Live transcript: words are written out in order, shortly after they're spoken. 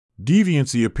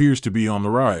Deviancy appears to be on the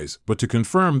rise, but to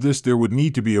confirm this there would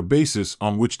need to be a basis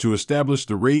on which to establish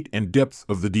the rate and depth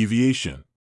of the deviation.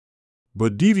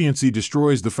 But deviancy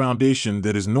destroys the foundation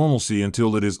that is normalcy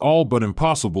until it is all but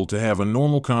impossible to have a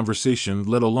normal conversation,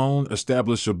 let alone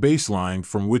establish a baseline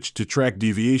from which to track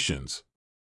deviations.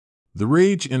 The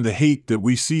rage and the hate that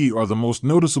we see are the most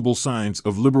noticeable signs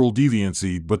of liberal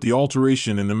deviancy, but the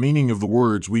alteration in the meaning of the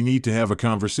words "we need to have a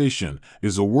conversation"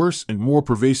 is a worse and more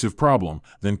pervasive problem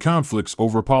than conflicts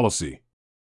over policy.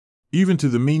 Even to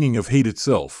the meaning of hate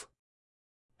itself.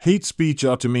 Hate speech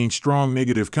ought to mean strong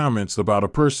negative comments about a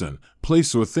person,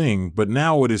 place, or thing, but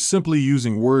now it is simply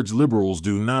using words liberals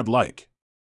do not like.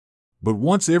 But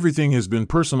once everything has been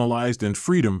personalized and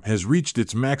freedom has reached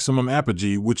its maximum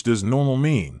apogee, which does normal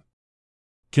mean?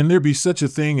 Can there be such a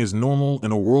thing as normal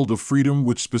in a world of freedom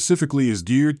which specifically is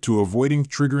geared to avoiding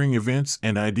triggering events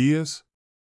and ideas?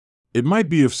 It might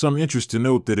be of some interest to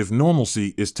note that if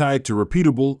normalcy is tied to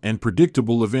repeatable and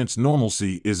predictable events,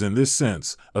 normalcy is in this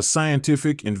sense a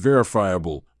scientific and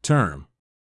verifiable term.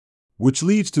 Which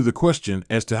leads to the question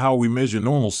as to how we measure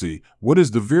normalcy. What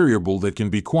is the variable that can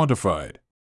be quantified?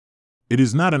 It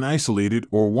is not an isolated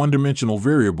or one-dimensional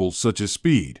variable such as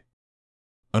speed.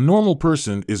 A normal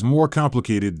person is more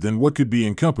complicated than what could be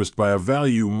encompassed by a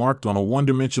value marked on a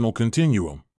one-dimensional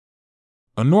continuum.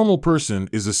 A normal person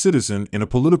is a citizen in a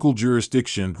political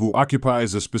jurisdiction who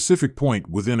occupies a specific point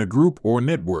within a group or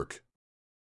network.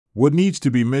 What needs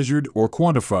to be measured or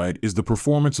quantified is the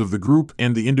performance of the group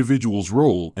and the individual's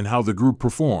role in how the group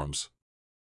performs.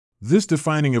 This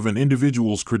defining of an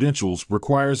individual's credentials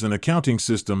requires an accounting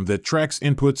system that tracks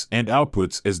inputs and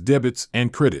outputs as debits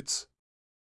and credits.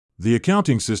 The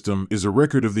accounting system is a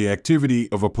record of the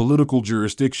activity of a political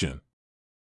jurisdiction.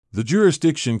 The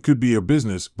jurisdiction could be a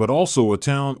business, but also a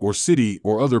town or city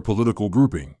or other political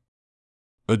grouping.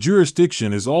 A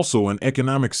jurisdiction is also an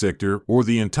economic sector or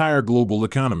the entire global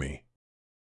economy.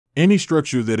 Any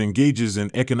structure that engages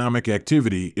in economic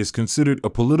activity is considered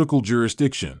a political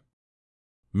jurisdiction,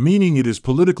 meaning it is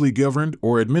politically governed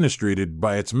or administrated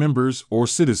by its members or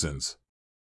citizens.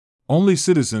 Only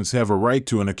citizens have a right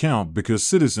to an account because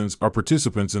citizens are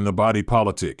participants in the body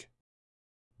politic.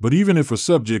 But even if a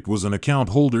subject was an account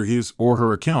holder, his or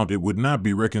her account, it would not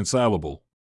be reconcilable.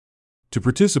 To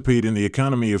participate in the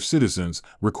economy of citizens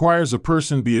requires a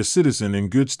person be a citizen in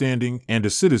good standing, and a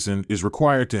citizen is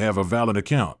required to have a valid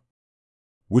account,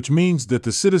 which means that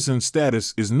the citizen's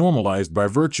status is normalized by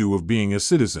virtue of being a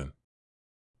citizen.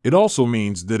 It also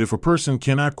means that if a person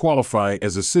cannot qualify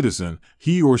as a citizen,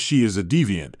 he or she is a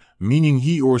deviant, meaning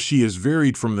he or she is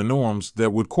varied from the norms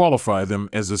that would qualify them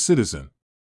as a citizen.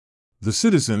 The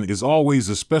citizen is always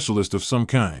a specialist of some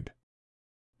kind.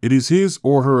 It is his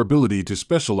or her ability to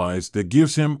specialize that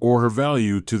gives him or her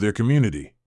value to their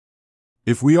community.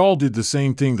 If we all did the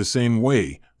same thing the same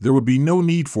way, there would be no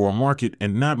need for a market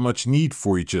and not much need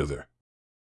for each other.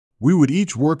 We would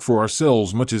each work for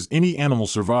ourselves much as any animal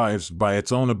survives by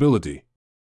its own ability.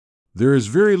 There is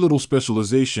very little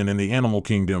specialization in the animal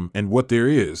kingdom, and what there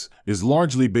is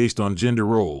largely based on gender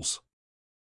roles.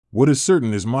 What is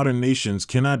certain is modern nations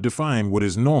cannot define what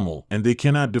is normal, and they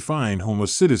cannot define whom a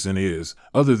citizen is,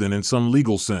 other than in some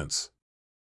legal sense.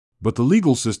 But the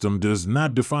legal system does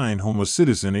not define whom a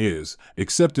citizen is,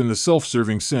 except in the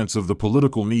self-serving sense of the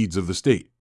political needs of the state.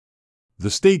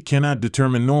 The state cannot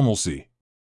determine normalcy.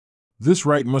 This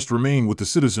right must remain with the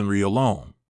citizenry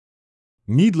alone.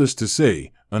 Needless to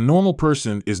say, a normal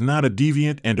person is not a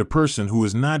deviant, and a person who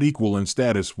is not equal in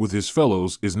status with his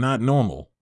fellows is not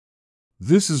normal.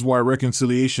 This is why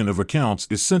reconciliation of accounts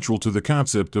is central to the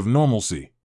concept of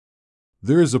normalcy.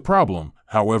 There is a problem,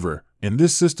 however, in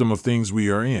this system of things we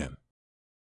are in.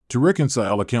 To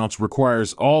reconcile accounts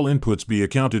requires all inputs be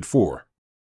accounted for.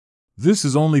 This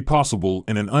is only possible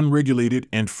in an unregulated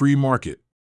and free market.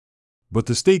 But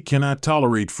the state cannot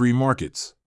tolerate free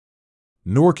markets.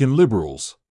 Nor can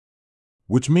liberals.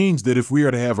 Which means that if we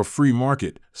are to have a free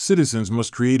market, citizens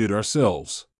must create it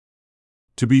ourselves.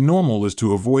 To be normal is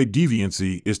to avoid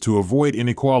deviancy, is to avoid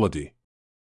inequality.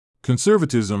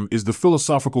 Conservatism is the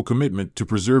philosophical commitment to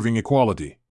preserving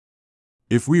equality.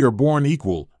 If we are born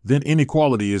equal, then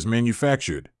inequality is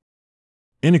manufactured.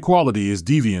 Inequality is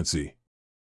deviancy.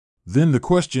 Then the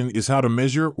question is how to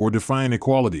measure or define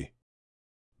equality.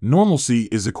 Normalcy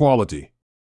is equality.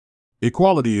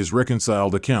 Equality is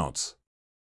reconciled accounts.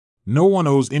 No one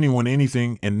owes anyone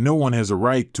anything, and no one has a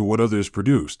right to what others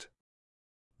produced.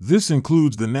 This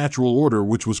includes the natural order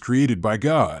which was created by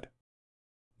God.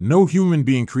 No human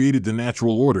being created the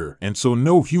natural order, and so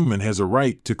no human has a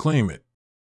right to claim it.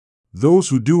 Those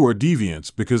who do are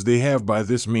deviants because they have by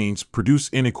this means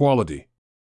produced inequality.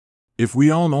 If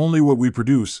we own only what we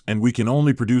produce and we can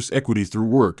only produce equity through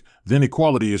work, then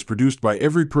equality is produced by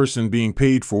every person being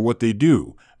paid for what they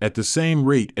do, at the same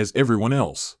rate as everyone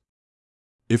else.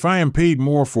 If I am paid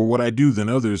more for what I do than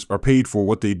others are paid for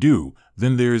what they do,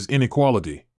 then there is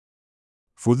inequality.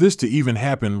 For this to even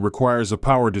happen requires a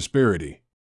power disparity.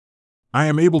 I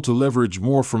am able to leverage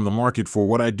more from the market for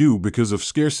what I do because of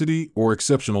scarcity or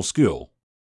exceptional skill.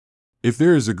 If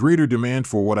there is a greater demand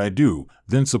for what I do,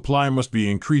 then supply must be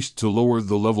increased to lower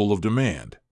the level of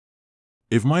demand.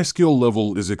 If my skill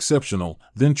level is exceptional,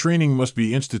 then training must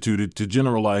be instituted to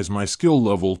generalize my skill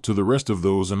level to the rest of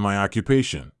those in my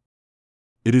occupation.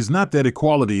 It is not that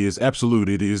equality is absolute,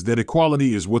 it is that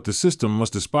equality is what the system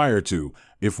must aspire to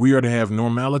if we are to have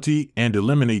normality and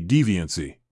eliminate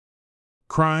deviancy.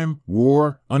 Crime,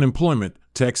 war, unemployment,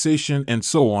 taxation, and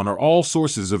so on are all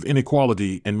sources of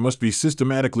inequality and must be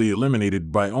systematically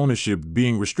eliminated by ownership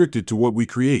being restricted to what we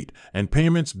create and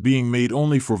payments being made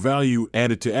only for value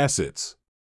added to assets.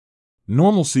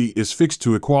 Normalcy is fixed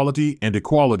to equality, and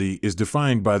equality is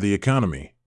defined by the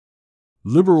economy.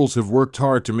 Liberals have worked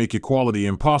hard to make equality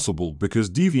impossible because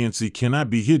deviancy cannot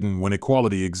be hidden when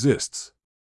equality exists.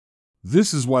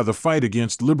 This is why the fight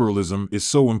against liberalism is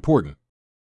so important.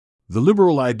 The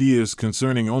liberal ideas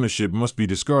concerning ownership must be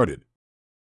discarded.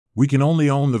 We can only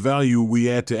own the value we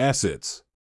add to assets.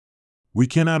 We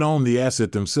cannot own the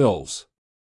asset themselves.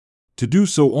 To do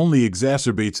so only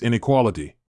exacerbates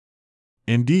inequality.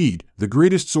 Indeed, the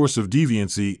greatest source of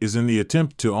deviancy is in the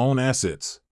attempt to own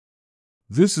assets.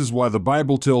 This is why the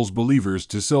Bible tells believers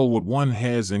to sell what one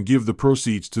has and give the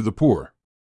proceeds to the poor.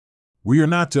 We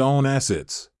are not to own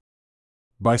assets.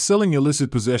 By selling illicit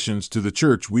possessions to the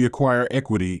church, we acquire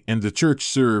equity, and the church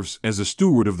serves as a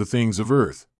steward of the things of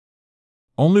earth.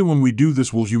 Only when we do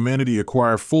this will humanity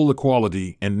acquire full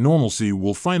equality, and normalcy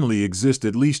will finally exist,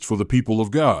 at least for the people of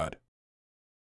God.